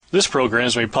This program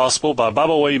is made possible by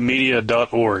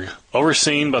BibleWayMedia.org,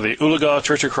 overseen by the Oologah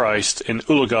Church of Christ in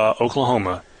Oologah,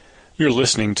 Oklahoma. You're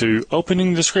listening to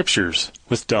Opening the Scriptures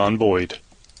with Don Boyd.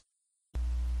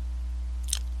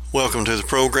 Welcome to the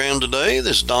program today.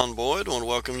 This is Don Boyd. I want to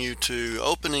welcome you to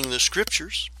Opening the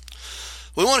Scriptures.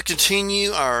 We want to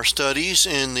continue our studies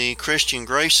in the Christian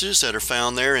graces that are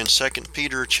found there in 2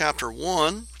 Peter chapter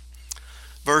 1.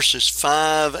 Verses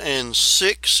 5 and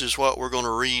 6 is what we're going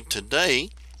to read today,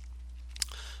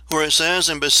 where it says,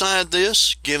 "And beside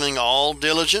this, giving all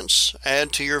diligence,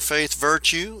 add to your faith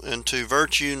virtue, and to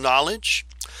virtue knowledge,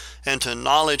 and to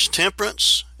knowledge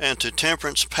temperance, and to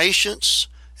temperance patience,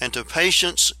 and to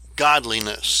patience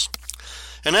godliness."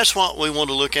 And that's what we want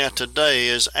to look at today,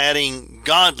 is adding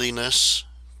godliness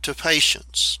to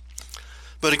patience.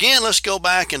 But again, let's go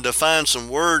back and define some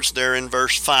words there in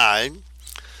verse 5.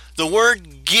 The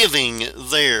word giving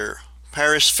there,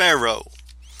 parisphero,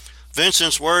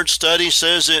 Vincent's word study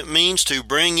says it means to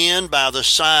bring in by the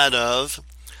side of,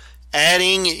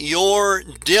 adding your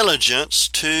diligence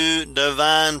to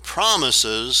divine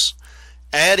promises,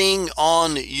 adding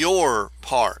on your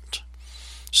part.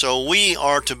 So we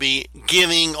are to be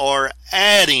giving or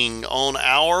adding on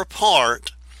our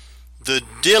part the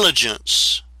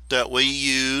diligence that we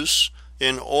use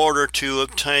in order to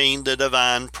obtain the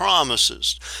divine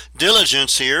promises.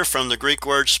 Diligence here from the Greek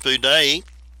word spoude,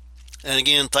 and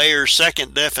again Thayer's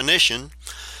second definition,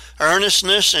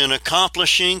 earnestness in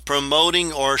accomplishing,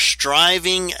 promoting, or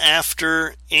striving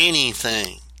after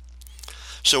anything.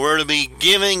 So we're to be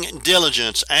giving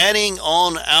diligence, adding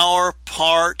on our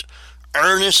part,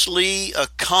 earnestly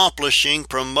accomplishing,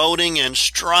 promoting, and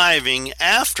striving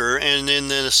after, and in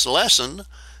this lesson,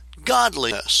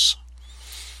 godliness.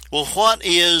 Well, what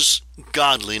is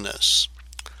godliness?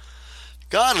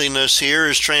 Godliness here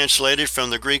is translated from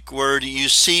the Greek word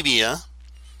eusebeia.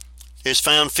 It's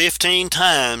found 15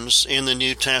 times in the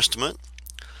New Testament.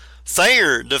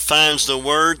 Thayer defines the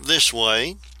word this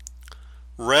way: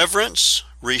 reverence,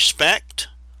 respect,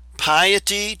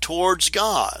 piety towards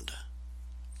God,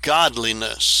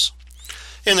 godliness.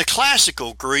 In the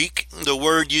classical Greek, the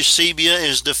word eusebeia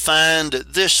is defined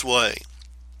this way,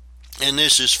 and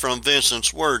this is from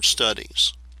Vincent's word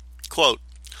studies. Quote,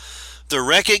 "The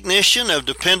recognition of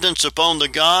dependence upon the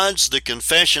gods, the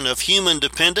confession of human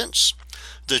dependence,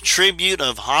 the tribute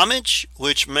of homage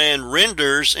which man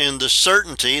renders in the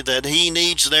certainty that he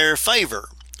needs their favor.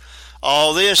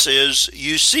 All this is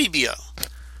eusebeia,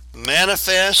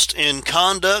 manifest in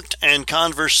conduct and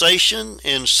conversation,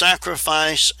 in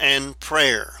sacrifice and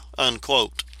prayer."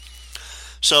 Unquote.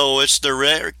 So it's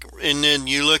and then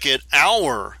you look at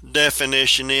our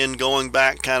definition in going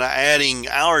back, kind of adding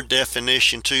our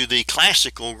definition to the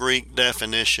classical Greek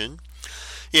definition.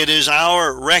 It is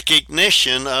our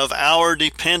recognition of our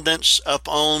dependence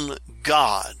upon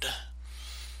God.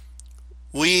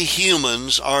 We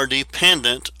humans are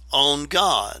dependent on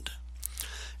God.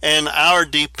 And our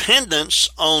dependence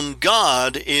on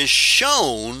God is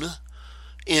shown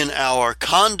in our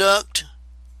conduct,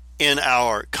 in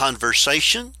our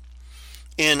conversation,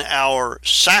 in our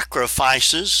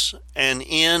sacrifices, and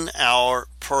in our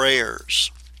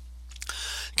prayers.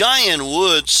 Guyan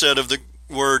Wood said of the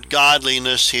word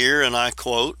godliness here, and I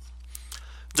quote,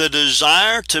 "The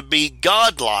desire to be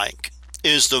godlike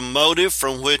is the motive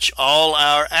from which all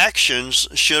our actions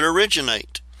should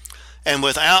originate, and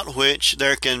without which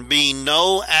there can be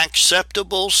no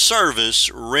acceptable service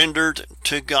rendered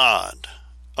to God."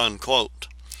 Unquote.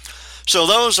 So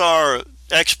those are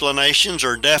explanations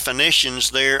or definitions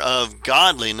there of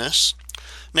godliness.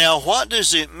 Now, what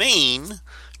does it mean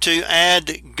to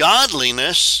add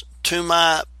godliness to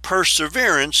my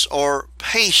perseverance or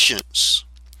patience?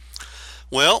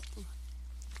 Well,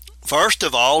 first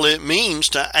of all, it means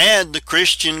to add the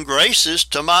Christian graces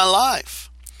to my life.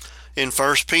 In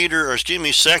 2 Peter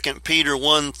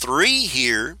 1:3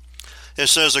 here, it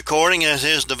says, "According as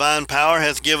his divine power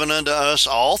hath given unto us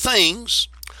all things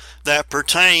that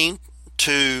pertain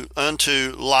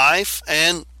unto life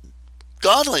and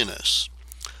godliness."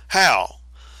 How?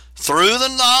 Through the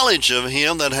knowledge of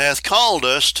him that hath called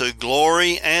us to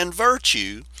glory and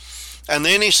virtue. And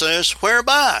then he says,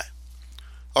 "Whereby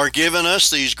are given us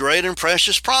these great and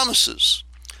precious promises,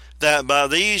 that by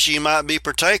these ye might be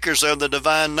partakers of the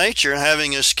divine nature,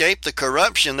 having escaped the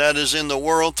corruption that is in the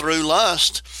world through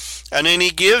lust." And then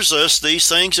he gives us these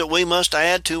things that we must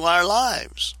add to our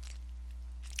lives.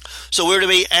 So we're to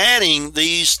be adding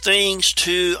these things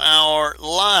to our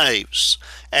lives,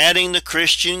 adding the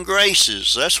Christian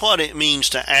graces. That's what it means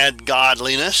to add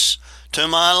godliness to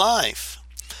my life.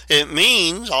 It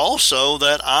means also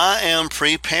that I am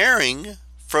preparing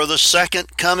for the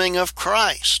second coming of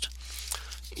Christ.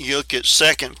 You look at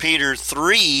 2 Peter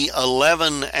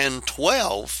 3:11 and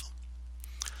 12.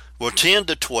 Well, 10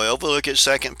 to 12. We'll look at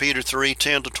 2 Peter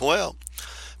 3:10 to 12.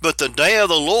 But the day of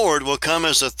the Lord will come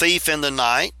as a thief in the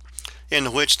night,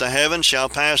 in which the heavens shall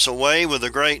pass away with a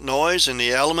great noise, and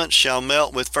the elements shall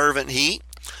melt with fervent heat.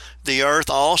 The earth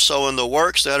also and the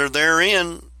works that are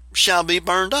therein shall be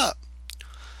burned up.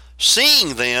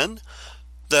 Seeing then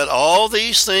that all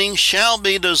these things shall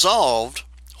be dissolved,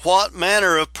 what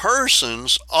manner of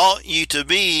persons ought ye to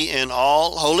be in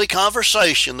all holy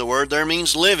conversation? The word there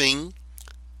means living,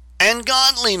 and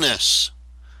godliness.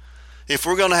 If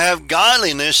we're going to have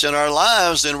godliness in our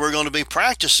lives, then we're going to be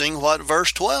practicing what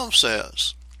verse 12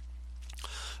 says.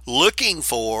 Looking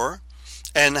for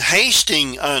and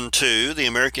hasting unto, the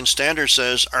American Standard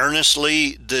says,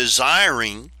 earnestly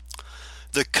desiring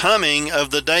the coming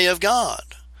of the day of God,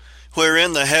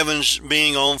 wherein the heavens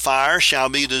being on fire shall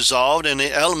be dissolved, and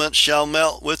the elements shall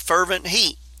melt with fervent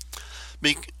heat.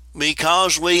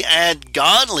 Because we add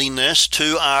godliness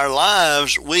to our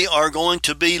lives, we are going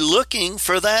to be looking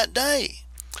for that day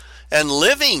and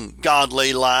living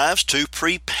godly lives to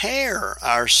prepare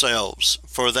ourselves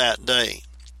for that day.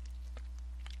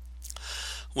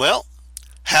 Well,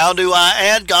 how do I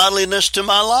add godliness to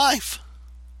my life?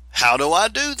 How do I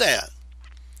do that?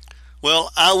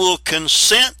 Well, I will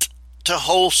consent to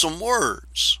wholesome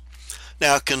words.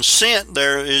 Now, consent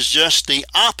there is just the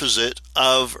opposite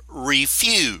of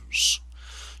refuse.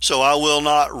 So I will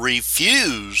not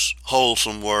refuse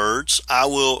wholesome words. I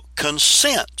will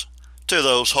consent to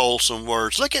those wholesome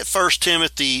words. Look at 1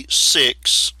 Timothy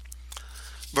 6,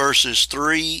 verses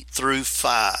 3 through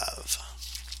 5.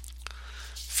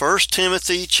 1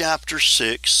 Timothy chapter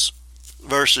 6,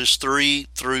 verses 3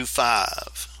 through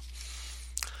 5.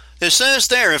 It says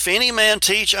there, if any man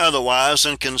teach otherwise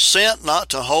and consent not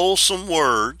to wholesome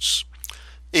words,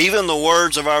 even the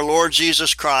words of our Lord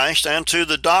Jesus Christ, and to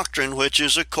the doctrine which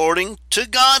is according to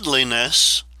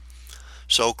godliness.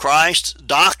 So Christ's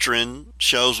doctrine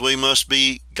shows we must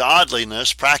be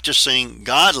godliness, practicing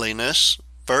godliness.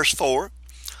 Verse 4,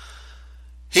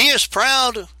 he is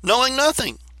proud, knowing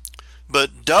nothing,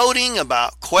 but doting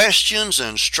about questions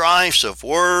and strifes of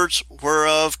words,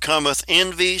 whereof cometh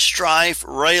envy, strife,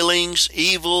 railings,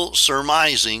 evil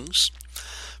surmisings,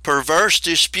 perverse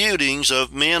disputings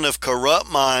of men of corrupt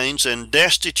minds, and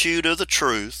destitute of the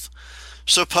truth,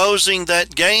 supposing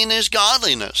that gain is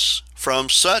godliness. From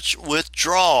such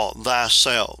withdraw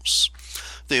thyselves.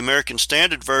 The American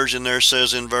Standard Version there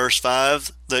says in verse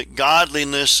 5 that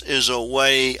godliness is a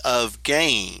way of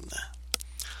gain.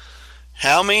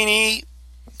 How many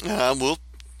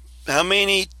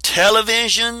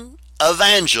television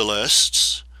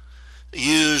evangelists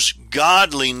use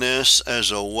godliness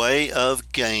as a way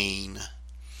of gain?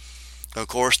 Of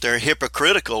course, they're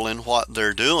hypocritical in what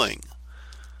they're doing,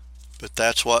 but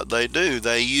that's what they do.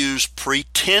 They use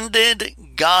pretended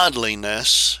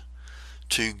godliness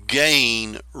to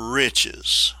gain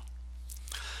riches.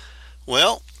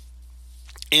 Well,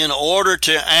 in order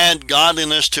to add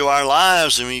godliness to our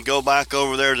lives, and we go back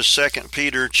over there to 2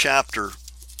 Peter chapter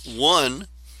 1,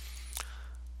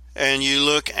 and you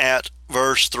look at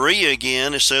verse 3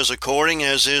 again, it says, according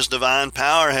as his divine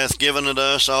power hath given unto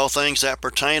us all things that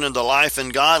pertain unto life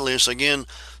and godliness, again,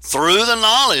 through the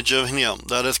knowledge of him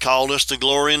that hath called us to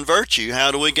glory and virtue.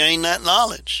 How do we gain that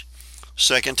knowledge?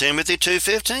 2 Timothy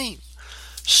 2:15.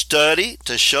 Study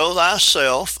to show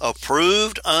thyself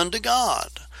approved unto God,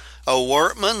 a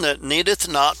workman that needeth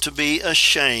not to be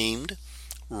ashamed,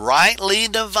 rightly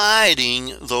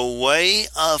dividing the way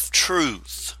of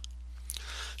truth.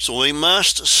 So we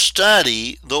must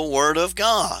study the Word of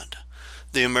God.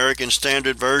 The American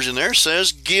Standard Version there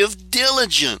says, give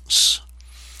diligence.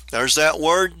 There's that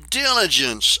word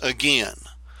diligence again.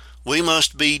 We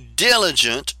must be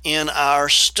diligent in our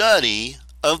study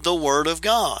of the Word of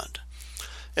God.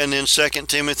 And then 2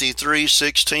 Timothy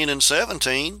 3:16 and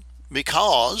 17,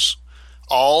 because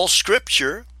all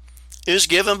Scripture is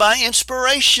given by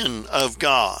inspiration of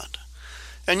God.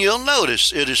 And you'll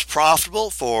notice it is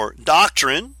profitable for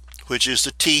doctrine, which is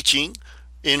the teaching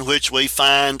in which we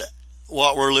find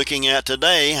what we're looking at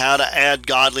today, how to add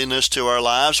godliness to our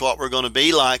lives, what we're going to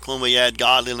be like when we add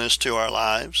godliness to our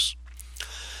lives.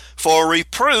 For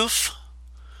reproof,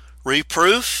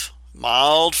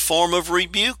 mild form of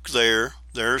rebuke there.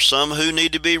 There are some who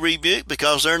need to be rebuked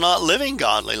because they're not living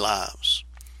godly lives.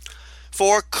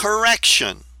 For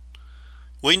correction,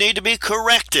 we need to be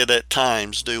corrected at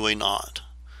times, do we not?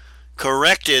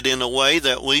 Corrected in a way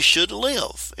that we should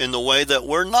live, in the way that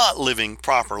we're not living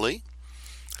properly.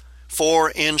 For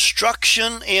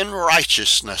instruction in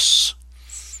righteousness.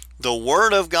 The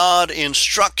Word of God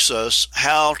instructs us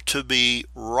how to be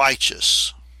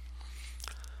righteous.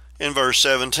 In verse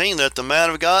 17, that the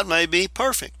man of God may be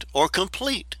perfect or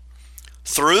complete,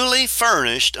 thoroughly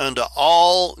furnished unto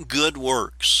all good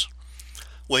works.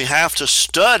 We have to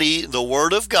study the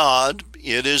Word of God.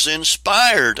 It is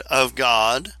inspired of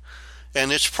God,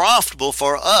 and it's profitable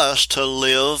for us to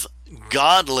live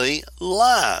godly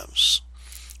lives.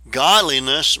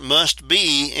 Godliness must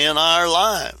be in our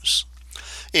lives.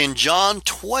 In John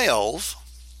 12,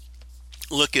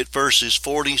 look at verses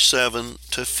 47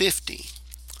 to 50.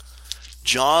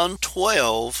 John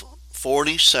 12,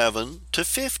 47 to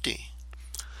 50.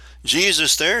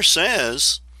 Jesus there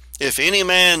says, if any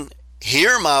man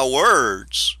hear my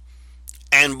words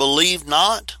and believe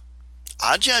not,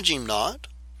 I judge him not.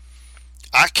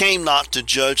 I came not to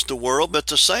judge the world, but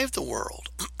to save the world.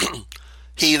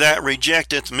 He that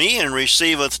rejecteth me and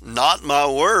receiveth not my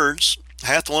words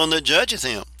hath one that judgeth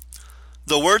him.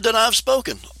 The word that I've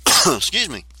spoken, excuse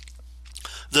me,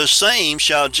 the same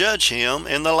shall judge him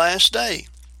in the last day.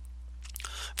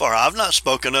 For I've not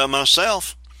spoken of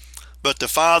myself, but the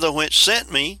Father which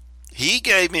sent me, he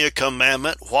gave me a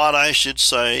commandment what I should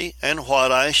say and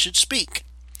what I should speak.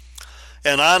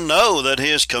 And I know that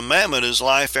his commandment is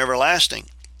life everlasting.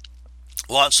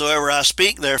 Whatsoever I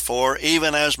speak, therefore,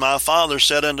 even as my Father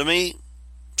said unto me,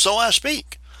 so I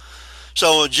speak.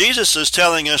 So Jesus is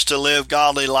telling us to live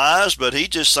godly lives, but he's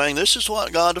just saying this is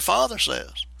what God the Father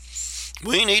says.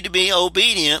 We need to be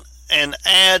obedient and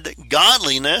add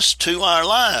godliness to our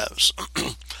lives.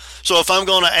 So if I'm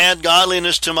going to add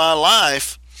godliness to my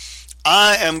life,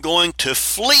 I am going to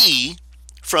flee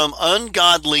from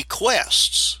ungodly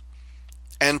quests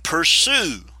and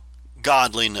pursue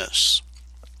godliness.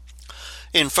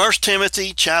 In 1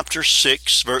 Timothy chapter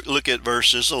 6, look at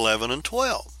verses 11 and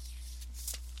 12.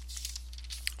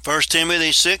 1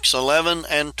 Timothy 6, 11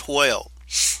 and 12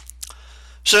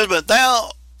 says, but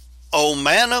thou, O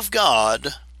man of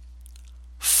God,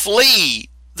 flee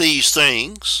these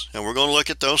things, and we're going to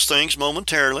look at those things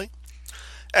momentarily,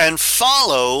 and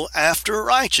follow after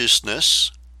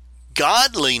righteousness,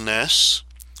 godliness,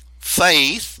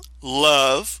 faith,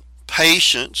 love,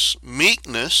 patience,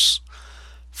 meekness.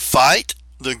 Fight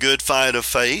the good fight of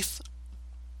faith.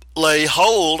 Lay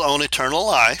hold on eternal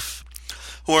life,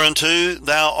 whereunto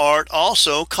thou art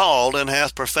also called, and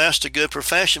hath professed a good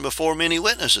profession before many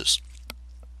witnesses.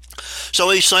 So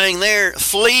he's saying there,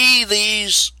 flee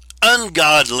these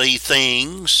ungodly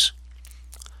things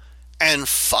and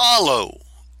follow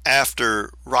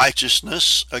after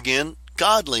righteousness, again,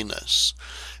 godliness.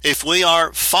 If we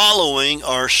are following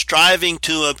or striving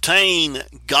to obtain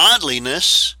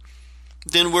godliness,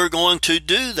 then we're going to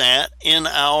do that in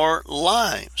our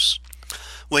lives.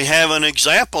 We have an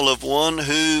example of one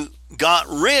who got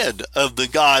rid of the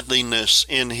godliness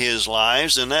in his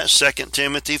lives, and that's 2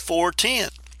 Timothy 4:10.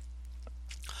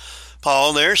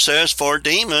 Paul there says, for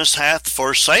Demas hath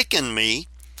forsaken me,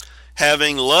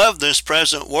 having loved this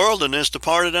present world, and is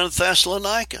departed unto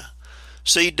Thessalonica.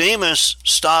 See, Demas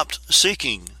stopped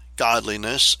seeking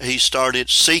godliness. He started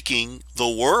seeking the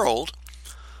world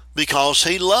because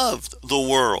he loved the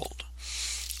world.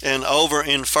 And over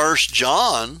in 1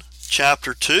 John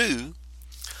chapter 2,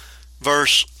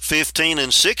 verse 15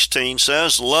 and 16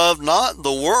 says, love not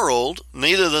the world,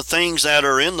 neither the things that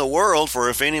are in the world, for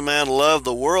if any man love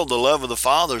the world, the love of the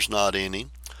Father is not in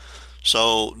him.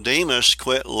 So Demas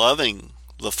quit loving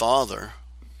the Father.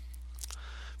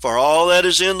 For all that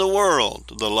is in the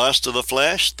world, the lust of the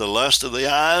flesh, the lust of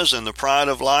the eyes, and the pride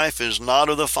of life is not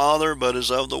of the Father, but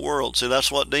is of the world. See,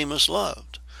 that's what Demas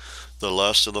loved. The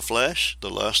lust of the flesh,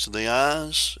 the lust of the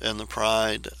eyes, and the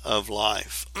pride of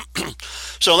life.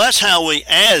 So that's how we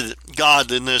add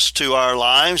godliness to our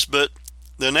lives. But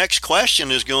the next question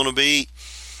is going to be,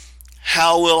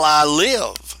 how will I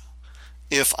live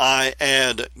if I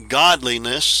add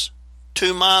godliness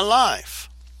to my life?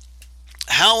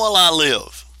 How will I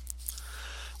live?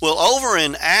 Well, over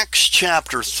in Acts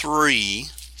chapter 3,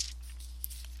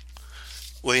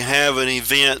 we have an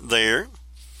event there.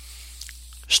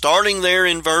 Starting there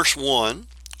in verse 1,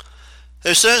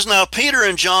 it says, now Peter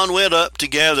and John went up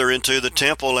together into the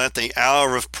temple at the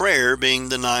hour of prayer, being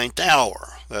the 9th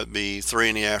hour. That'd be 3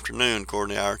 in the afternoon,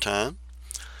 according to our time.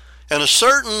 And a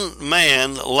certain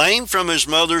man, lame from his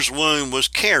mother's womb, was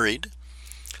carried,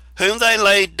 whom they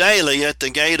laid daily at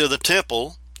the gate of the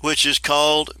temple, which is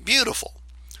called Beautiful,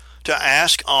 to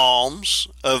ask alms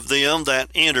of them that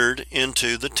entered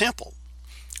into the temple,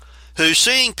 who,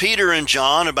 seeing Peter and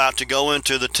John about to go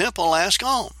into the temple, asked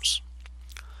alms.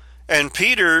 And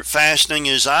Peter, fastening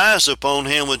his eyes upon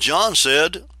him with John,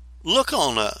 said, look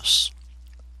on us.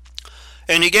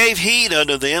 And he gave heed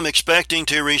unto them, expecting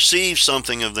to receive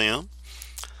something of them.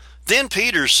 Then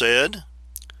Peter said,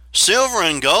 Silver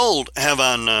and gold have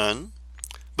I none,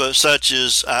 but such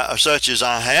as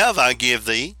I have I give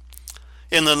thee.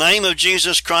 In the name of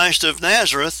Jesus Christ of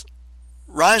Nazareth,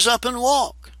 rise up and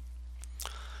walk.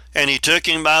 And he took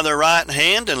him by the right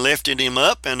hand and lifted him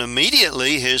up, and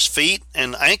immediately his feet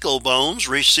and ankle bones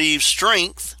received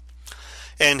strength.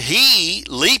 And he,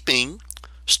 leaping,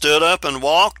 stood up and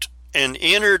walked, and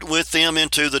entered with them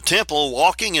into the temple,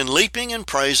 walking and leaping and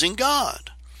praising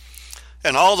God.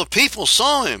 And all the people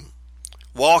saw him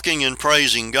walking and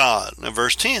praising God. Now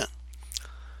verse 10.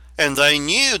 And they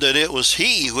knew that it was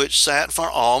he which sat for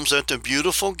alms at the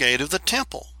beautiful gate of the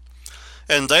temple.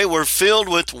 And they were filled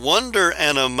with wonder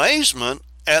and amazement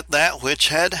at that which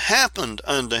had happened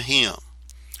unto him.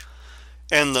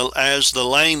 And as the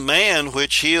lame man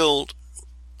which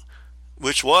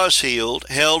was healed,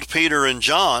 held Peter and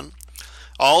John,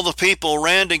 all the people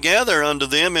ran together unto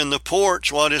them in the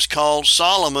porch, what is called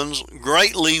Solomon's,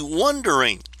 greatly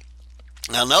wondering.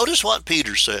 Now notice what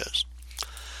Peter says.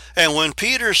 And when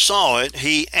Peter saw it,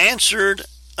 he answered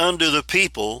unto the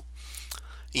people,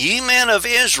 Ye men of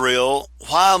Israel,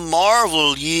 why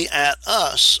marvel ye at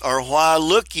us, or why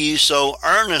look ye so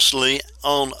earnestly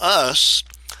on us,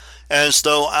 as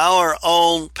though our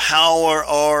own power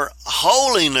or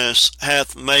holiness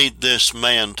hath made this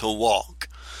man to walk?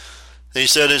 He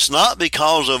said, it's not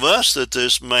because of us that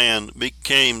this man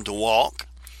became to walk,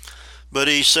 but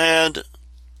he said,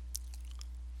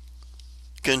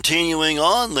 continuing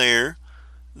on there,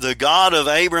 the God of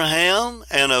Abraham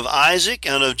and of Isaac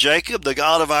and of Jacob, the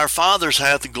God of our fathers,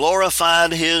 hath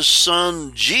glorified his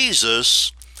Son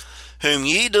Jesus, whom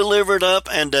ye delivered up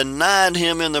and denied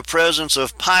him in the presence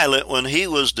of Pilate when he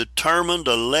was determined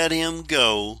to let him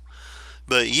go.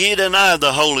 But ye denied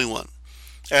the Holy One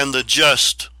and the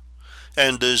just,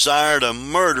 and desired a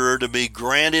murderer to be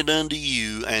granted unto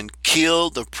you, and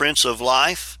killed the Prince of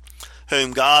Life,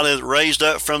 whom God hath raised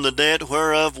up from the dead,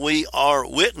 whereof we are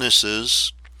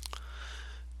witnesses.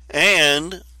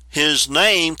 And his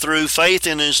name, through faith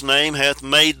in his name, hath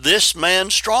made this man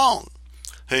strong,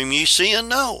 whom ye see and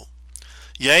know.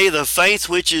 Yea, the faith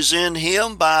which is in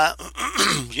him by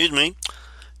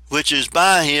which is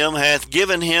by him hath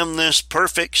given him this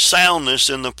perfect soundness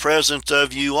in the presence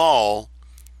of you all.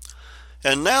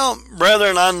 And now,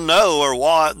 brethren, I know or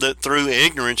wot that through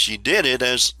ignorance ye did it,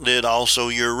 as did also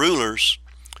your rulers.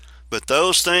 But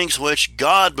those things which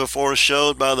God before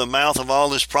showed by the mouth of all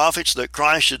his prophets that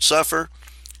Christ should suffer,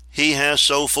 he has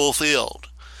so fulfilled.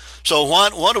 So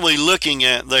what are we looking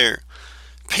at there?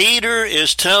 Peter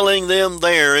is telling them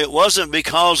there, it wasn't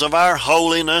because of our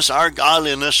holiness, our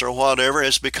godliness, or whatever.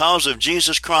 It's because of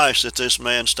Jesus Christ that this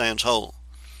man stands whole.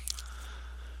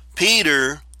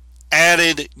 Peter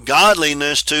added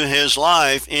godliness to his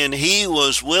life, and he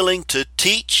was willing to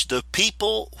teach the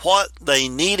people what they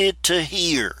needed to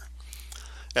hear.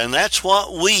 And that's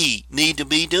what we need to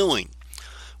be doing.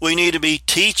 We need to be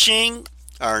teaching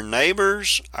our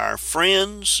neighbors, our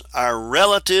friends, our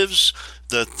relatives,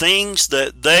 the things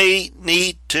that they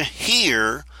need to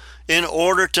hear in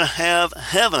order to have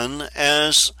heaven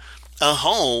as a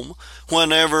home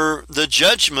whenever the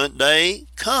judgment day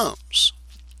comes.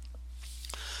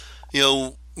 You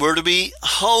know, we're to be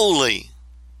holy.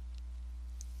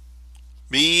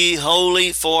 Be ye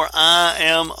holy, for I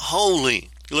am holy.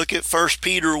 Look at 1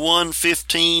 Peter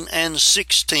 1:15 and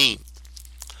 16.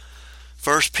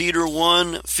 1 Peter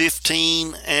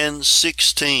 1:15 and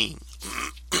 16.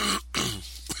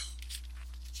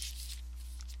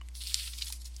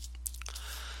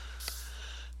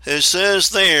 It says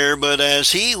there, But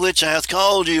as he which hath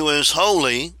called you is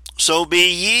holy, so be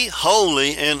ye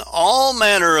holy in all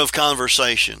manner of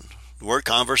conversation. The word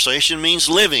conversation means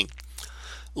living.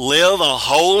 Live a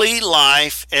holy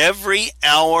life every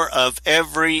hour of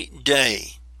every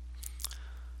day.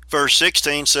 Verse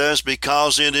 16 says,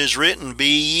 Because it is written, Be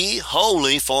ye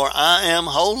holy, for I am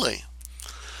holy.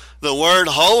 The word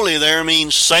holy there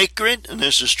means sacred, and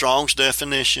this is Strong's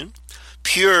definition,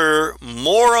 pure,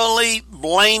 morally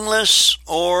blameless,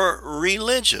 or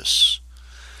religious.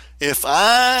 If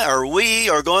I or we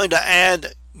are going to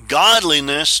add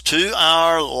godliness to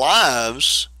our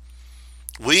lives,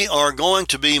 we are going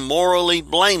to be morally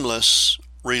blameless,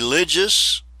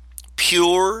 religious,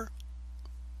 pure,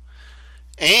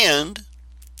 and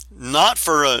not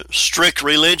for a strict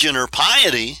religion or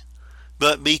piety,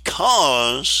 but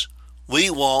because we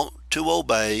want to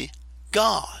obey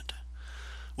God.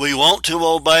 We want to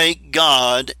obey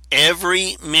God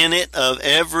every minute of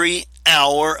every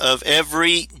hour of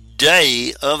every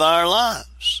day of our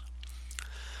lives.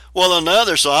 Well,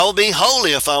 another, so I will be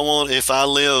holy if I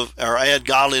live or add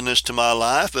godliness to my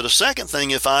life. But a second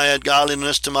thing, if I add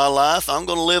godliness to my life, I'm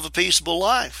going to live a peaceable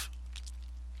life.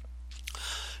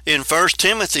 In 1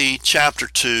 Timothy chapter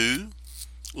 2,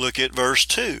 look at verse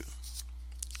 2.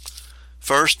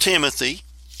 1 Timothy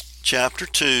chapter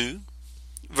 2,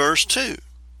 verse 2.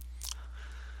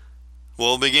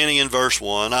 Well, beginning in verse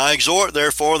 1, I exhort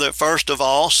therefore that first of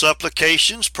all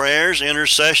supplications, prayers,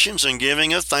 intercessions, and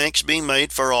giving of thanks be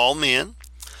made for all men,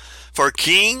 for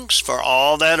kings, for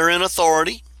all that are in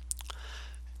authority,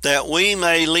 that we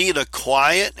may lead a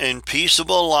quiet and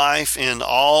peaceable life in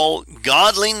all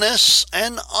godliness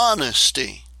and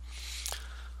honesty.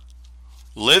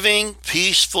 Living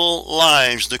peaceful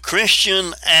lives. The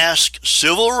Christian asks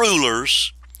civil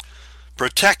rulers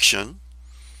protection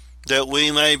that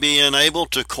we may be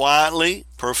enabled to quietly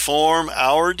perform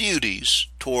our duties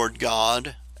toward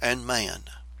God and man,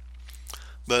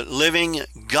 but living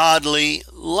godly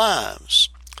lives.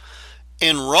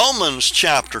 In Romans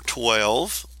chapter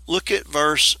 12, look at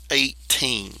verse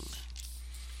 18.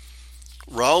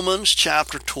 Romans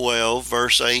chapter 12,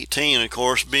 verse 18. Of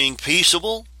course, being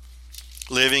peaceable,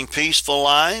 living peaceful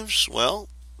lives, well,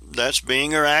 that's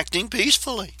being or acting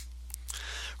peacefully.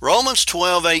 Romans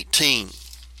 12:18.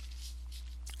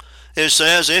 It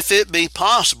says, if it be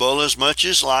possible, as much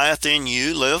as lieth in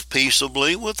you, live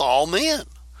peaceably with all men.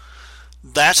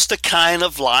 That's the kind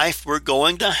of life we're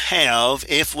going to have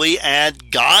if we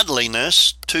add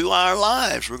godliness to our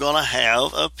lives. We're going to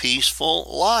have a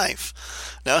peaceful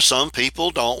life. Now, some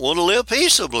people don't want to live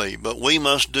peaceably, but we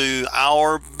must do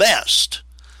our best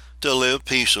to live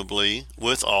peaceably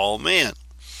with all men.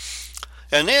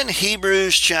 And then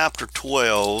Hebrews chapter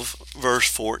 12, verse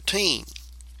 14.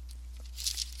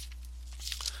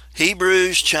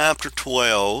 Hebrews chapter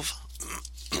 12,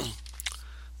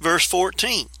 verse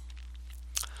 14.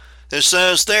 It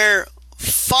says there,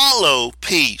 follow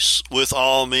peace with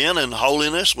all men and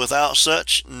holiness, without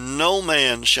such no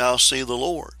man shall see the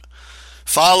Lord.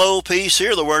 Follow peace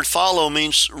here, the word follow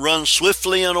means run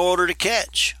swiftly in order to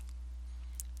catch.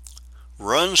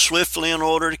 Run swiftly in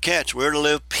order to catch. We're to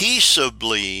live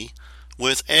peaceably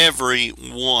with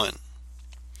everyone.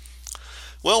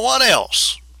 Well, what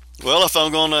else? Well, if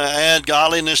I'm going to add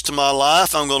godliness to my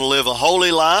life, I'm going to live a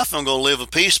holy life, I'm going to live a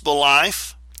peaceable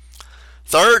life.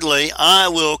 Thirdly, I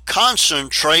will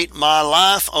concentrate my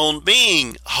life on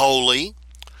being holy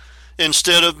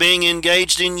instead of being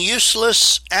engaged in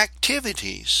useless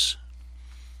activities.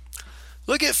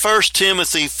 Look at 1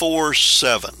 Timothy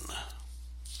 4:7.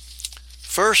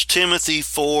 1 Timothy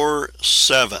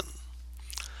 4:7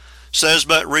 says,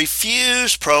 but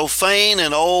refuse profane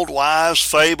and old wives'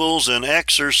 fables, and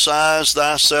exercise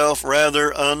thyself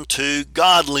rather unto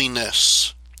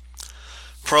godliness.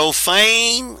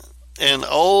 Profane and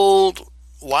old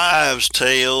wives'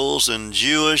 tales and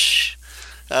Jewish,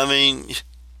 the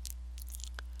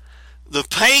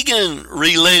pagan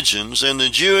religions and the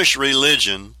Jewish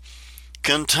religion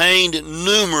contained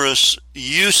numerous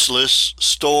useless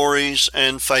stories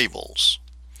and fables.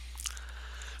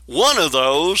 One of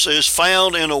those is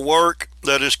found in a work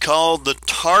that is called the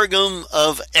Targum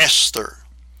of Esther.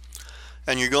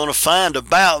 And you're going to find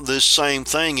about this same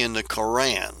thing in the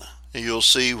Quran. You'll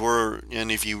see where,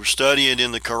 and if you study it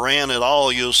in the Quran at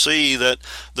all, you'll see that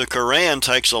the Quran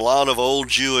takes a lot of old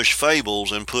Jewish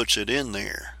fables and puts it in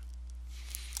there.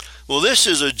 Well, this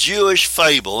is a Jewish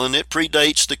fable, and it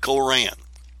predates the Quran,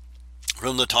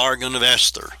 from the Targum of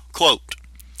Esther. Quote,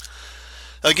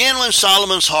 again, when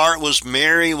Solomon's heart was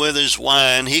merry with his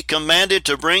wine, he commanded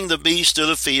to bring the beasts of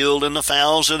the field and the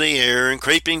fowls of the air and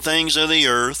creeping things of the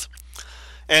earth,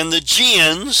 and the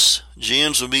jinns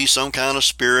would be some kind of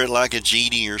spirit like a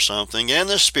genie or something, and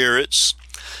the spirits,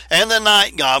 and the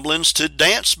night goblins to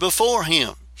dance before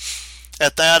him.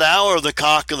 At that hour the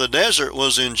cock of the desert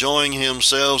was enjoying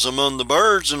himself among the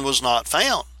birds and was not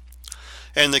found.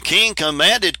 And the king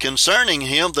commanded concerning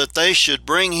him that they should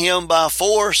bring him by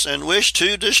force and wished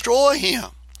to destroy him.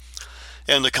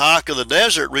 And the cock of the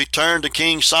desert returned to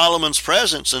King Solomon's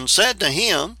presence and said to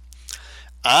him,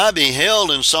 I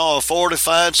beheld and saw a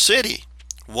fortified city.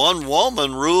 One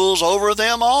woman rules over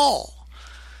them all.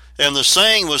 And the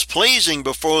saying was pleasing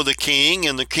before the king,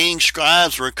 and the king's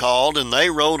scribes were called, and they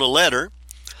wrote a letter,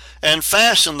 and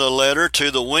fastened the letter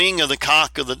to the wing of the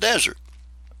cock of the desert.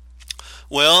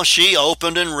 Well, she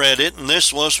opened and read it, and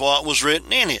this was what was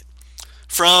written in it.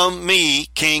 From me,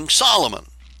 King Solomon.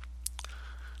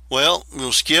 Well,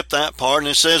 we'll skip that part, and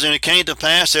it says, and it came to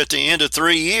pass at the end of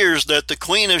 3 years that the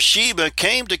queen of Sheba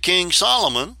came to King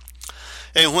Solomon.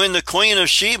 And when the queen of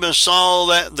Sheba saw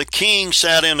that the king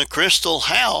sat in a crystal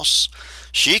house,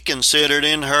 She considered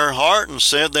in her heart and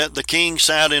said that the king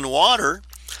sat in water.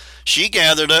 She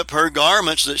gathered up her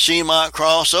garments that she might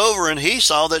cross over, and he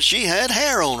saw that she had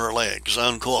hair on her legs,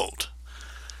 unquote.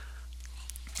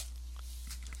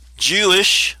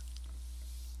 Jewish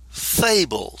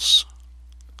fables.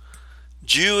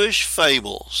 Jewish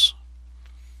fables.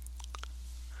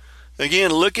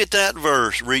 Again, look at that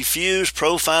verse. Refuse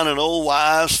profane and old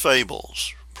wives'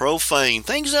 fables. Profane.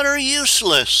 Things that are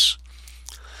useless.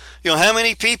 You know, how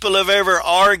many people have ever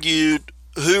argued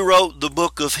who wrote the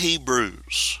book of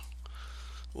Hebrews?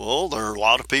 Well, there are a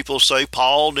lot of people say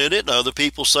Paul did it. Other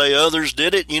people say others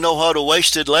did it. You know what a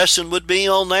wasted lesson would be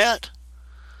on that?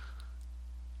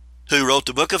 Who wrote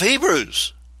the book of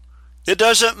Hebrews? It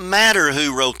doesn't matter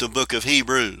who wrote the book of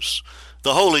Hebrews.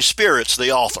 The Holy Spirit's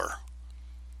the author.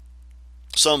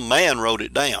 Some man wrote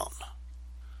it down,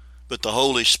 but the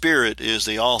Holy Spirit is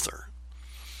the author.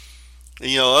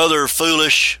 You know, other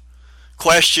foolish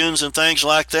questions and things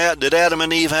like that. Did Adam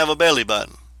and Eve have a belly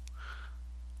button?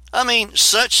 I mean,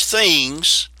 such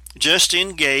things just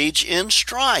engage in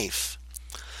strife.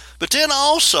 But then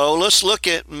also, let's look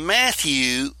at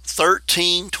Matthew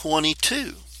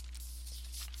 13:22.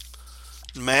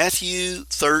 Matthew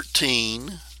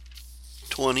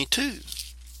 13:22.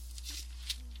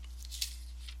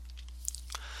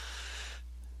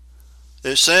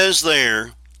 It says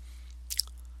there,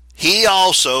 he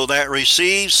also that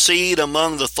receives seed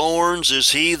among the thorns is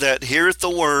he that heareth the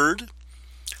word,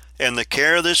 and the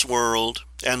care of this world,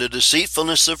 and the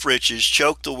deceitfulness of riches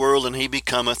choke the world, and he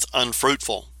becometh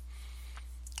unfruitful.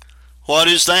 What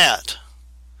is that?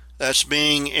 That's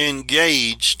being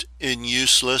engaged in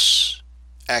useless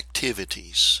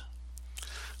activities.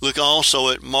 Look also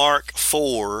at Mark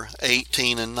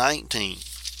 4:18 and 19.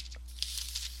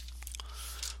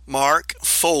 Mark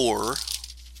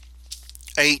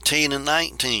 4:18 and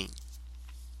 19.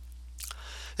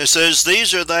 It says,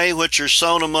 these are they which are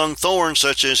sown among thorns,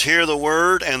 such as hear the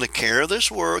word, and the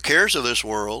cares of this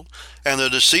world, and the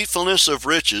deceitfulness of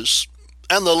riches,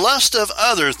 and the lust of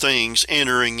other things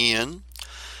entering in,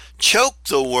 choke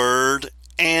the word,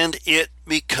 and it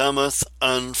becometh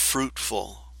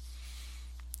unfruitful.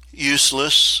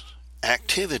 Useless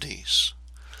activities.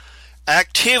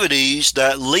 Activities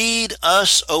that lead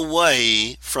us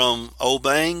away from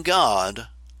obeying God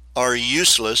are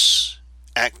useless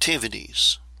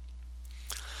activities.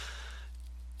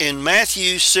 In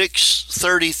Matthew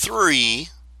 6:33,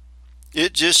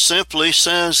 it just simply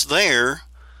says there,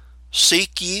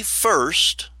 seek ye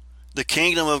first the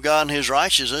kingdom of God and his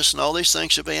righteousness, and all these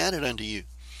things shall be added unto you.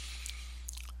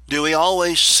 Do we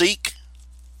always seek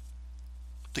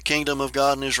the kingdom of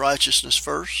God and his righteousness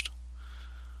first?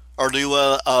 Or do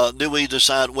we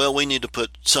decide, well, we need to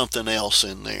put something else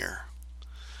in there?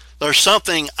 There's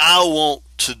something I want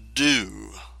to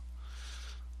do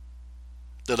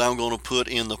that I'm going to put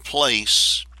in the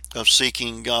place of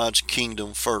seeking God's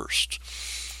kingdom first.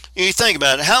 You think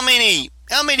about it. How many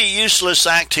useless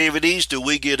activities do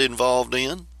we get involved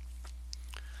in?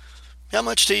 How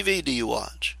much TV do you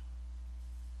watch?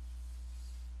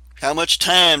 How much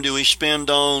time do we spend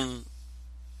on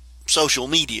social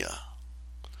media?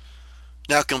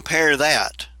 Now compare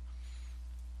that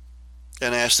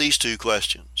and ask these two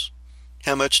questions.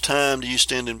 How much time do you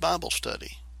spend in Bible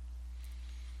study?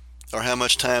 Or how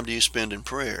much time do you spend in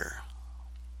prayer?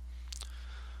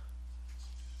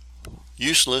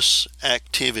 Useless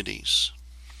activities.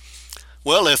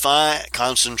 Well, if I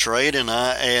concentrate and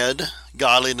I add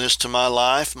godliness to my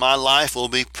life will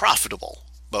be profitable,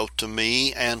 both to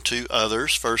me and to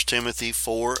others. 1 Timothy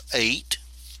 4:8.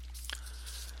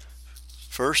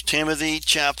 1 Timothy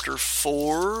chapter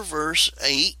 4, verse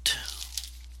 8.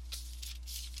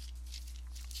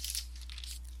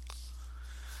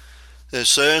 It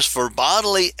says, for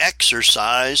bodily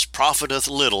exercise profiteth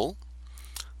little,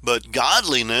 but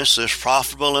godliness is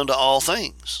profitable unto all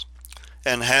things,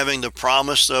 and having the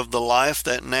promise of the life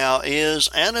that now is,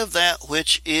 and of that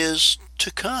which is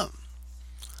to come.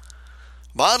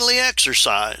 Bodily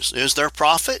exercise, is there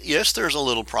profit? Yes, there's a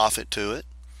little profit to it.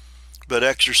 But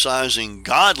exercising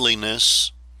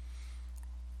godliness,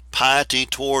 piety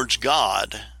towards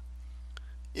God,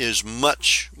 is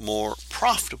much more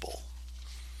profitable.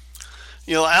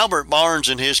 You know, Albert Barnes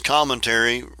in his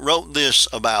commentary wrote this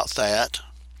about that,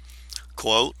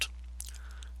 quote,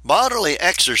 bodily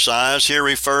exercise here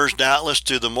refers doubtless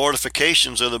to the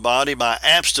mortifications of the body by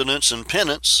abstinence and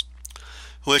penance,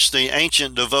 which the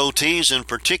ancient devotees, and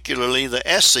particularly the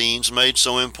Essenes, made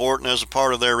so important as a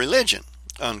part of their religion,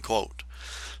 unquote.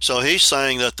 So he's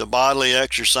saying that the bodily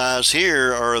exercise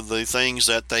here are the things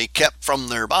that they kept from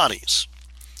their bodies.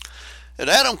 And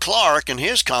Adam Clarke in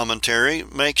his commentary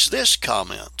makes this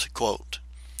comment, quote,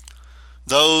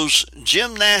 "Those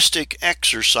gymnastic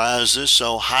exercises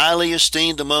so highly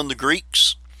esteemed among the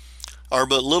Greeks are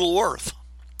but little worth.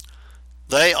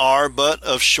 They are but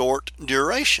of short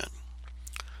duration.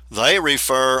 They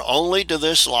refer only to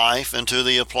this life and to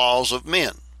the applause of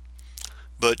men.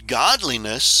 But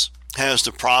godliness has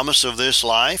the promise of this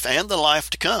life and the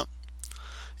life to come.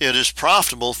 It is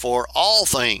profitable for all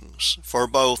things, for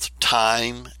both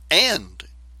time and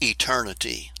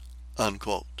eternity,"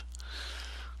 unquote.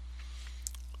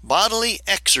 Bodily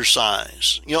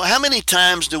exercise. How many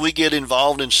times do we get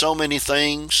involved in so many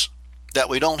things that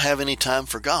we don't have any time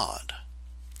for God?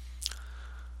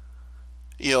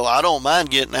 I don't mind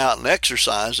getting out and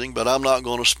exercising, but I'm not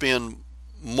going to spend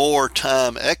more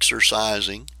time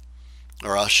exercising,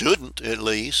 or I shouldn't at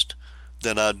least,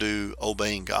 than I do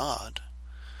obeying God.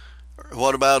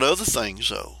 What about other things,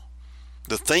 though?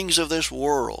 The things of this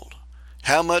world.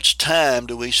 How much time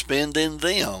do we spend in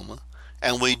them,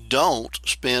 and we don't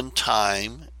spend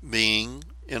time being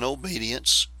in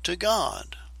obedience to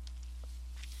God?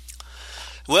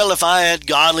 Well, if I add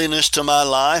godliness to my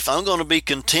life, I'm going to be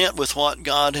content with what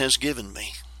God has given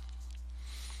me.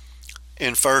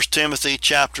 In 1 Timothy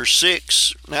chapter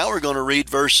 6, now we're going to read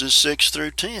verses 6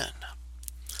 through 10,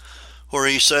 where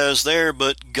he says there,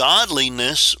 "But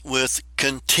godliness with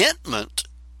contentment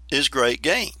is great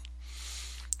gain."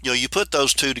 You put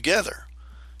those two together.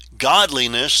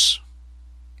 Godliness,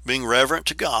 being reverent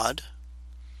to God,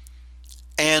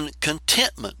 and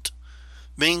contentment,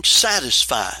 being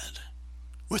satisfied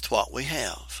with what we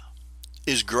have,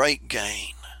 is great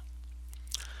gain.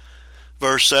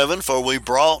 Verse 7, "For we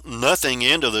brought nothing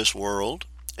into this world,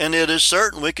 and it is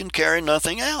certain we can carry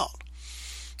nothing out."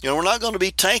 We're not going to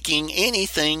be taking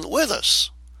anything with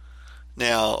us.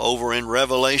 Now, over in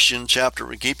Revelation chapter,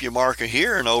 keep your marker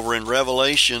here, and over in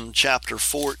Revelation chapter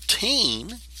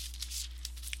 14,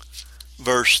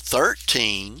 verse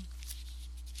 13,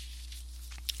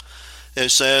 it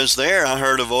says there, "I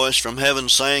heard a voice from heaven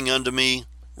saying unto me,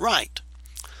 Write,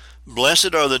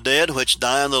 Blessed are the dead which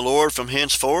die in the Lord from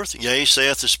henceforth, yea,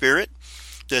 saith the Spirit,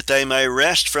 that they may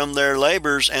rest from their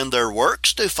labors, and their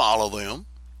works do follow them."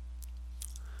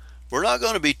 We're not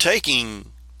going to be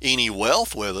taking any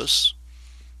wealth with us,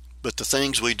 but the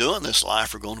things we do in this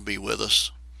life are going to be with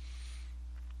us.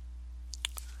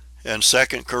 And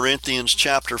 2 Corinthians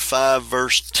chapter 5,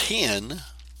 verse 10,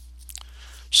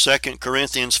 2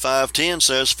 Corinthians 5:10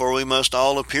 says, "For we must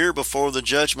all appear before the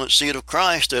judgment seat of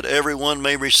Christ, that every one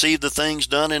may receive the things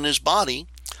done in his body,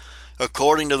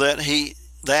 according to that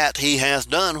he hath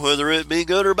done, whether it be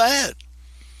good or bad."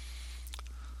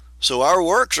 So our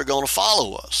works are going to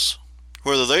follow us,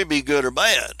 whether they be good or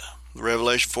bad.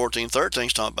 Revelation 14:13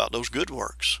 is talking about those good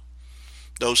works.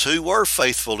 Those who were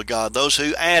faithful to God, those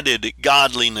who added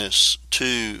godliness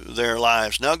to their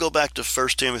lives. Now go back to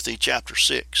 1 Timothy chapter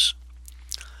 6.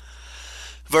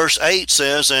 Verse 8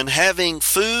 says, "And having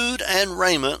food and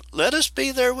raiment, let us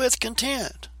be therewith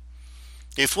content."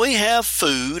 If we have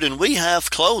food and we have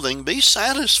clothing, be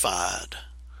satisfied.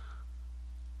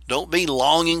 Don't be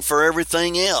longing for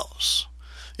everything else.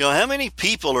 How many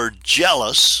people are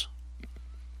jealous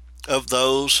of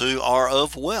those who are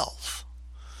of wealth?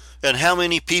 And how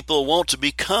many people want to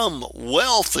become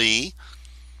wealthy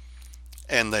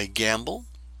and they gamble,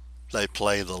 they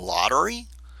play the lottery,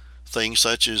 things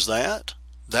such as that?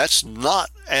 That's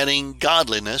not adding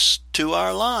godliness to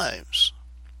our lives.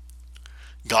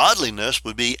 Godliness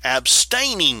would be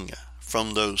abstaining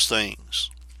from those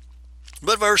things.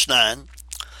 But verse 9,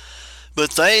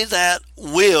 "But they that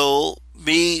will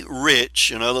be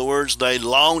rich," in other words, they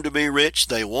long to be rich,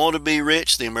 they want to be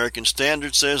rich, the American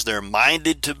Standard says they're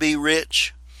minded to be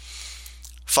rich,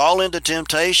 "fall into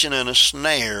temptation and a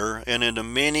snare, and into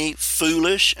many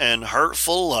foolish and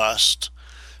hurtful lusts,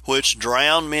 which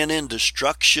drown men in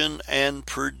destruction and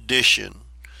perdition."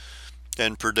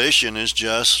 And perdition is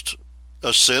just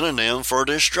a synonym for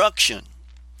destruction.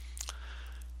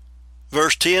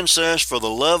 Verse 10 says, "For the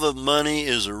love of money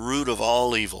is a root of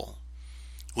all evil,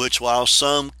 which while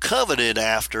some coveted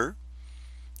after,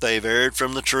 they've erred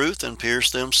from the truth and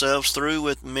pierced themselves through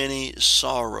with many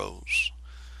sorrows."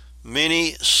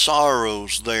 Many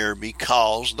sorrows there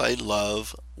because they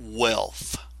love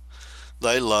wealth.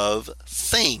 They love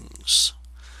things.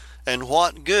 And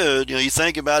what good, you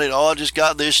think about it, I just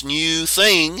got this new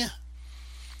thing.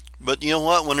 But you know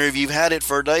what? Whenever you've had it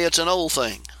for a day, it's an old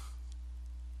thing.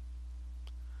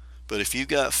 But if you've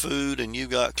got food and you've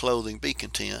got clothing, be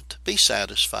content. Be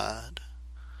satisfied.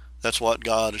 That's what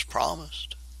God has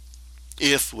promised,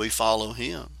 if we follow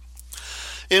Him.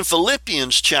 In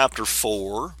Philippians chapter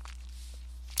 4,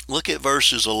 Look at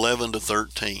verses 11 to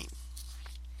 13.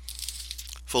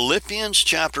 Philippians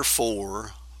chapter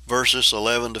 4, verses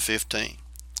 11 to 15.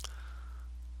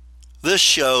 This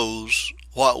shows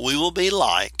what we will be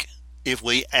like if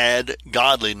we add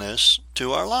godliness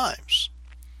to our lives.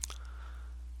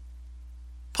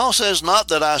 Paul says, "Not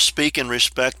that I speak in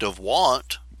respect of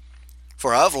want,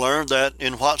 for I've learned that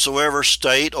in whatsoever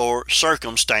state or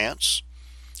circumstance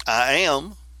I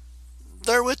am,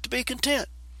 therewith to be content.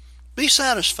 Be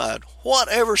satisfied,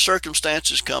 whatever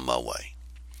circumstances come my way."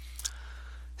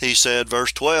 He said,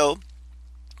 verse 12,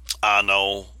 "I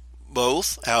know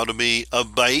both how to be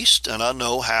abased and I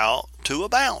know how to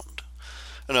abound."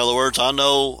 In other words, I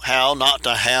know how not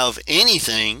to have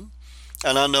anything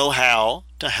and I know how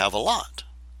to have a lot.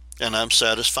 And I'm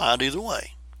satisfied either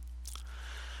way.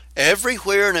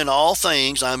 "Everywhere and in all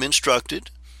things I'm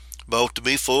instructed, both to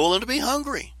be full and to be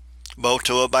hungry, both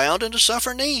to abound and to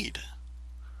suffer need.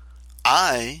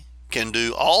 I can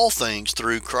do all things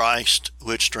through Christ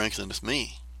which strengtheneth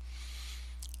me."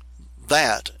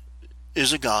 That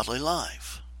is a godly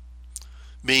life.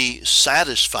 Be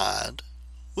satisfied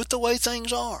with the way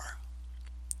things are.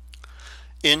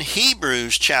 In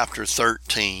Hebrews chapter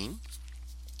 13,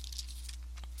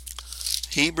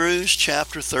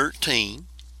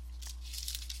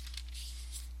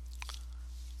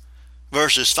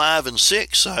 verses 5 and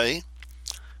 6 say,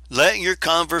 "Let your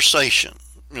conversation,"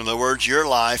 in other words, your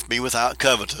life, "be without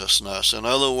covetousness." In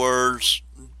other words,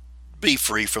 be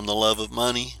free from the love of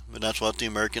money. But that's what the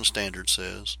American Standard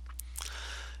says.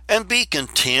 "And be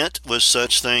content with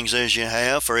such things as you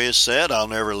have, for he has said, I'll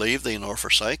never leave thee nor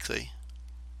forsake thee.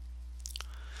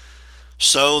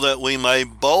 So that we may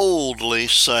boldly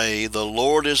say, the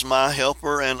Lord is my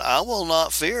helper, and I will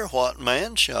not fear what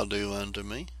man shall do unto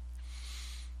me."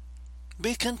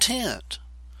 Be content.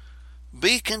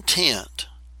 Be content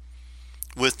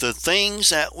with the things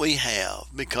that we have,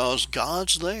 because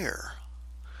God's there.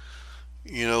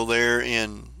 You know, there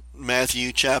in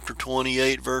Matthew chapter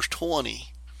 28, verse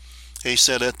 20, he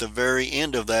said at the very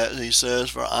end of that, he says,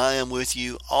 "For I am with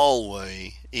you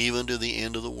always, even to the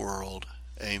end of the world.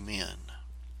 Amen."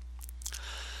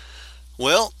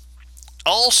 Well,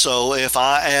 also, if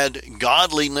I add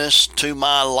godliness to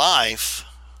my life,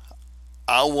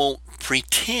 I won't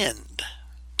pretend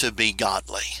to be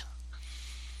godly.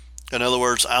 In other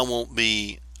words, I won't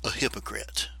be a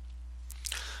hypocrite.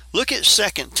 Look at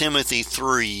 2 Timothy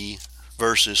 3,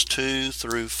 verses 2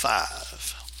 through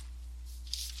 5.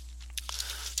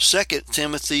 2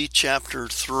 Timothy chapter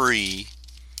 3,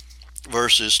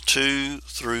 verses 2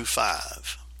 through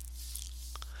 5.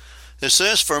 It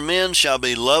says, "For men shall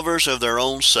be lovers of their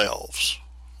own selves."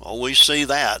 Well, we see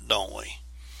that, don't we?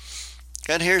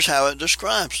 And here's how it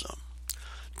describes them: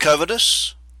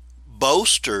 "Covetous,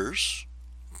 boasters,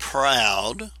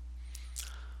 proud,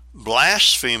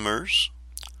 blasphemers,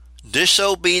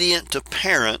 disobedient to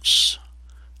parents,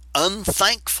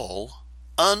 unthankful,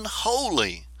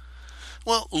 unholy."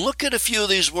 Well, look at a few of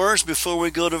these words before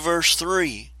we go to verse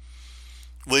 3.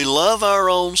 We love our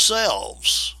own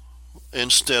selves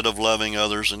instead of loving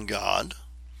others and God.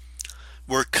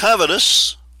 We're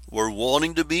covetous. We're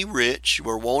wanting to be rich.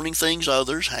 We're wanting things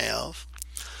others have.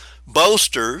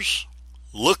 Boasters.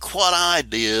 Look what I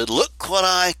did. Look what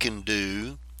I can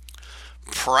do.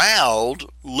 Proud,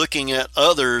 looking at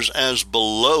others as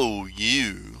below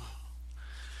you.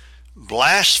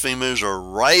 Blasphemers or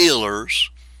railers,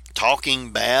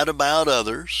 talking bad about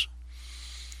others.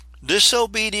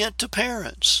 Disobedient to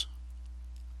parents,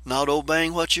 not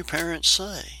obeying what your parents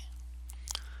say.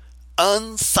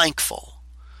 Unthankful,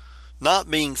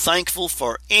 not being thankful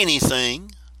for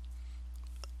anything.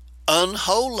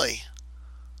 Unholy.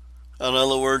 In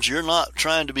other words, you're not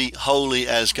trying to be holy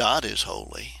as God is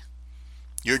holy.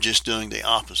 You're just doing the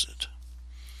opposite.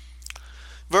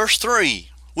 Verse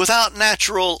 3, without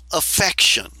natural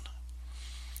affection.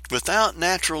 Without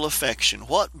natural affection.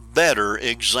 What better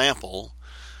example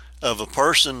of a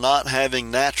person not having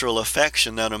natural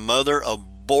affection than a mother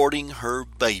aborting her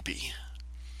baby,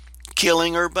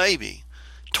 killing her baby,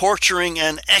 torturing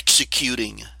and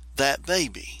executing that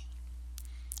baby?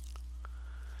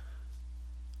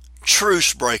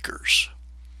 Truce breakers.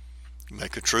 You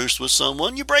make a truce with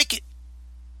someone, you break it.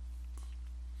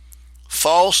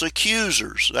 False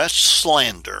accusers, that's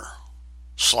slander,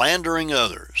 slandering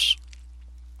others.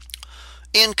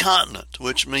 Incontinent,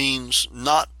 which means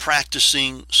not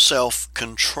practicing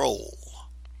self-control.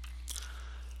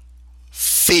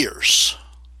 Fierce,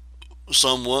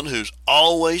 someone who's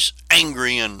always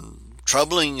angry and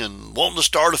troubling and wanting to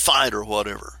start a fight or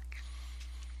whatever.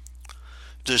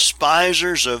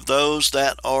 Despisers of those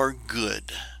that are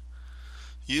good.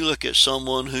 You look at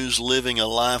someone who's living a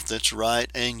life that's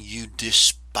right and you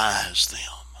despise them.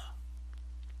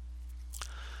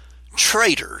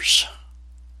 Traitors.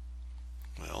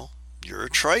 Well, you're a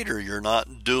traitor. You're not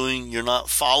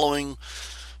following,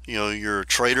 you're a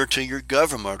traitor to your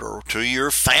government or to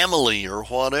your family or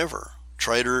whatever.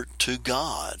 Traitor to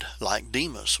God, like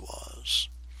Demas was.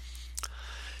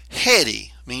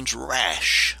 Heady means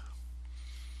rash.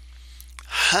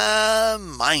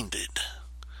 High-minded.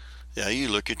 Yeah, you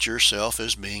look at yourself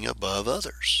as being above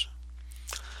others.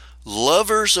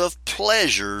 Lovers of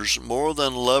pleasures more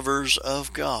than lovers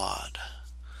of God.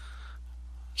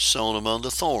 Sown among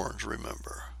the thorns,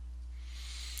 remember.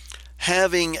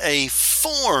 Having a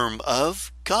form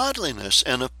of godliness,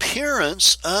 an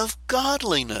appearance of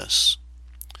godliness,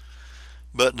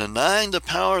 but denying the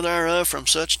power thereof, from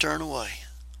such turn away.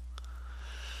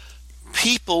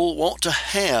 People want to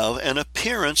have an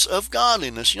appearance of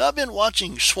godliness. I've been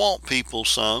watching Swamp People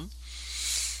some,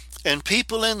 and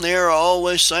people in there are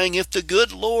always saying, if the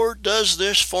good Lord does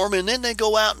this for me, and then they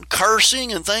go out and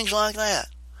cursing and things like that.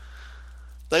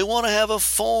 They want to have a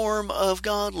form of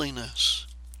godliness.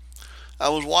 I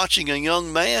was watching a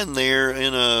young man there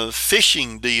in a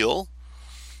fishing deal,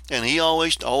 and he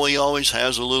always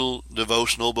has a little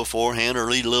devotional beforehand or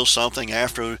read a little something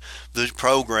after the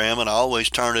program, and I always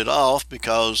turn it off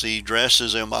because he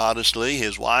dresses immodestly,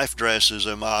 his wife dresses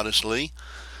immodestly,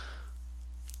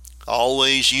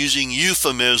 always using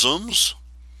euphemisms,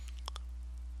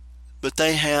 but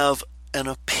they have an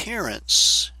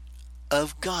appearance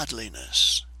of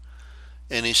godliness.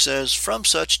 And he says, from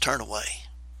such turn away.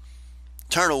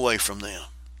 Turn away from them.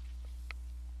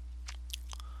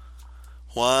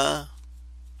 Why?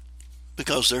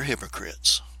 Because they're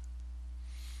hypocrites.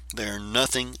 They're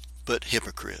nothing but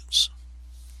hypocrites.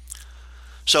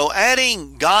 So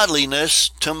adding godliness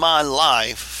to my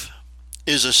life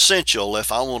is essential if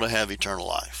I want to have eternal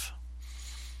life.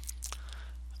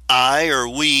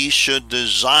 We should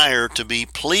desire to be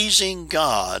pleasing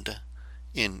God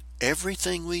in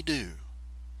everything we do.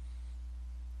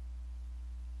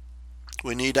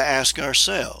 We need to ask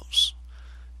ourselves,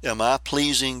 am I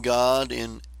pleasing God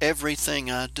in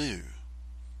everything I do?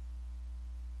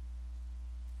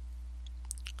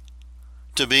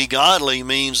 To be godly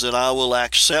means that I will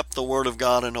accept the Word of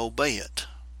God and obey it.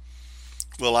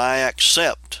 Will I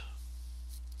accept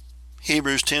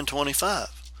Hebrews 10:25?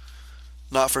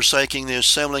 Not forsaking the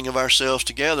assembling of ourselves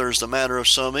together as the matter of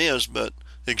some is, but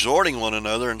exhorting one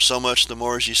another, and so much the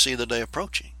more as you see the day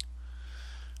approaching.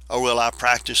 Or will I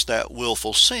practice that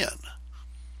willful sin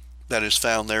that is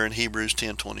found there in Hebrews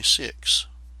 10:26?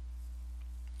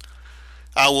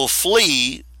 I will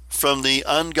flee from the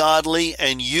ungodly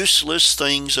and useless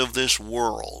things of this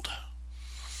world.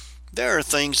 There are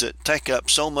things that take up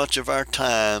so much of our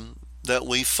time that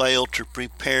we fail to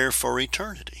prepare for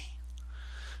eternity.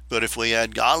 But if we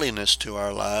add godliness to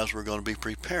our lives, we're going to be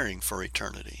preparing for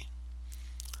eternity.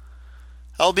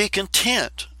 I'll be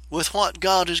content with what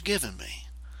God has given me.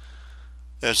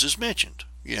 As is mentioned,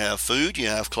 you have food, you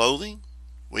have clothing,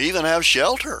 we even have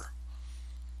shelter.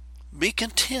 Be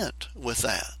content with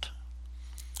that.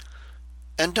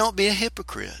 And don't be a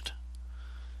hypocrite.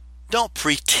 Don't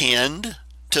pretend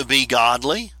to be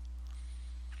godly,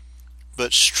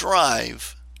 but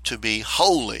strive to be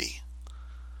holy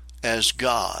as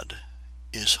God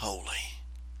is holy.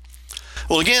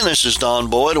 Well, again, this is Don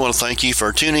Boyd. I want to thank you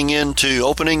for tuning in to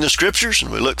Opening the Scriptures,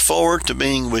 and we look forward to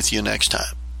being with you next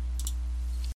time.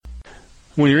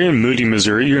 When you're in Moody,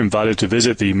 Missouri, you're invited to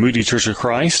visit the Moody Church of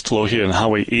Christ, located on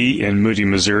Highway E in Moody,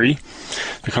 Missouri.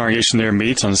 The congregation there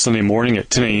meets on Sunday morning at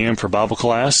 10 a.m. for Bible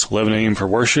class, 11 a.m. for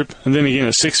worship, and then again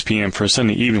at 6 p.m. for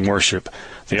Sunday evening worship.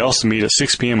 They also meet at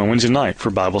 6 p.m. on Wednesday night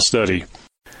for Bible study.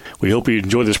 We hope you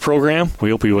enjoy this program. We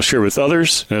hope you will share with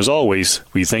others. And as always,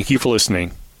 we thank you for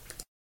listening.